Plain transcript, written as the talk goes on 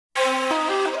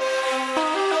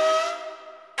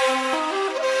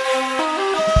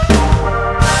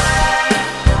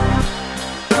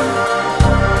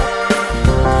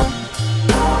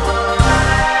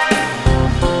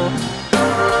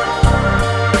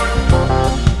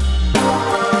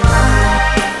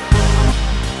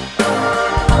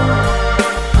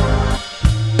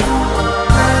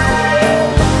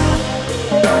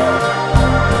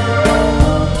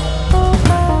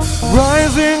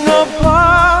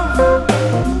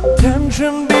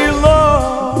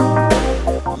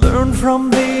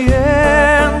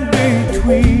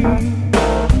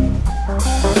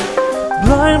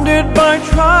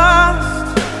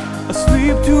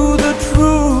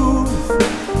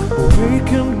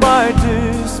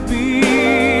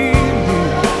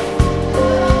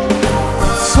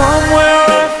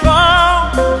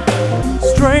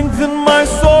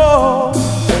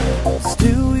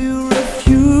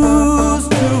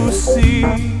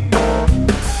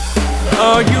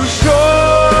Are you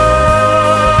sure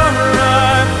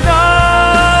I'm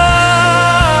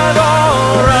not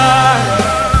alright?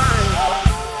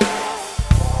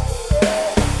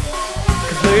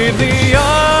 'Cause lately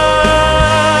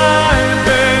I've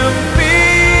been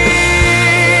feeling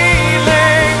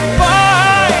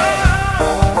fine.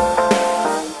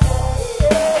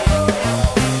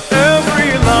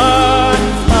 Every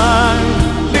lifeline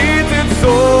leads its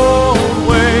own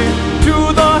way to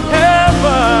the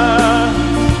heaven.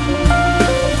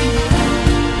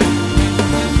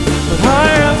 But I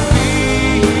have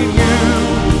seen you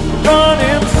run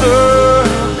in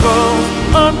circles,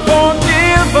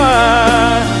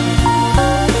 unforgiven.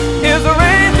 Is there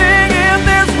anything in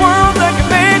this world that can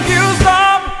make you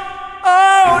stop?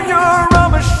 Oh, you're a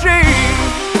machine.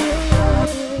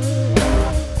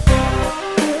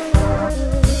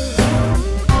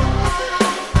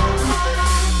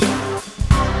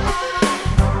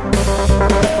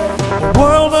 A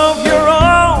world of your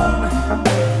own,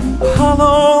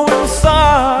 hollow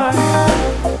inside.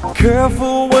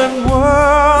 Careful when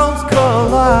worlds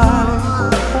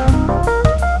collide.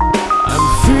 I'm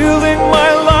feeling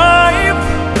my life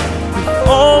with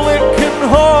all it can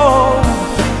hold.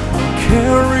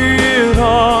 Carry it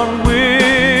on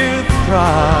with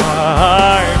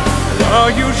pride.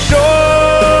 Are you sure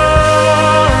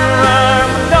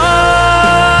I'm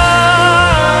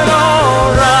not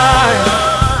alright?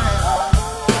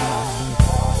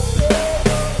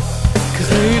 'Cause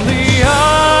lately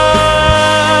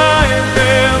I've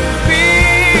been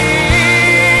feeling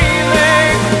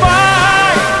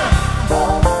fine.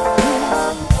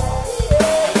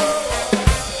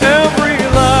 Every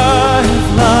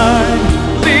lifeline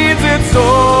leads its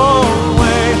own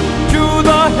way to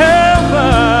the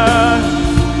heaven.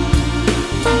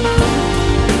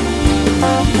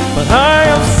 But I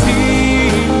have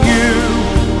seen you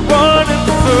run in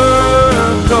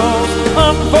circles,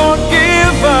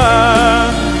 unforgiven.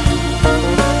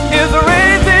 Is there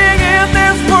anything in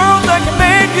this world that can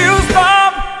make you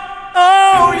stop?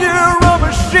 Oh, you're a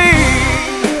machine.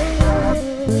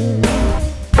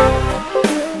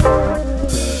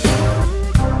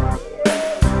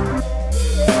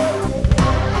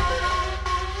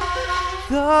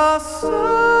 The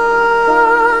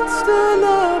sun's still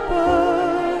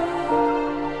above,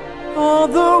 all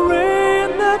the rain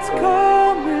that's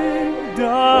coming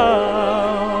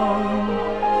down,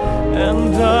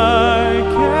 and I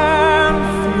can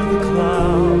feel the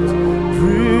clouds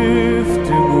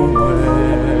drifting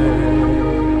away.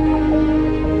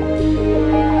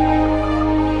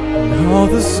 Now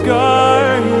the sky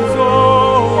is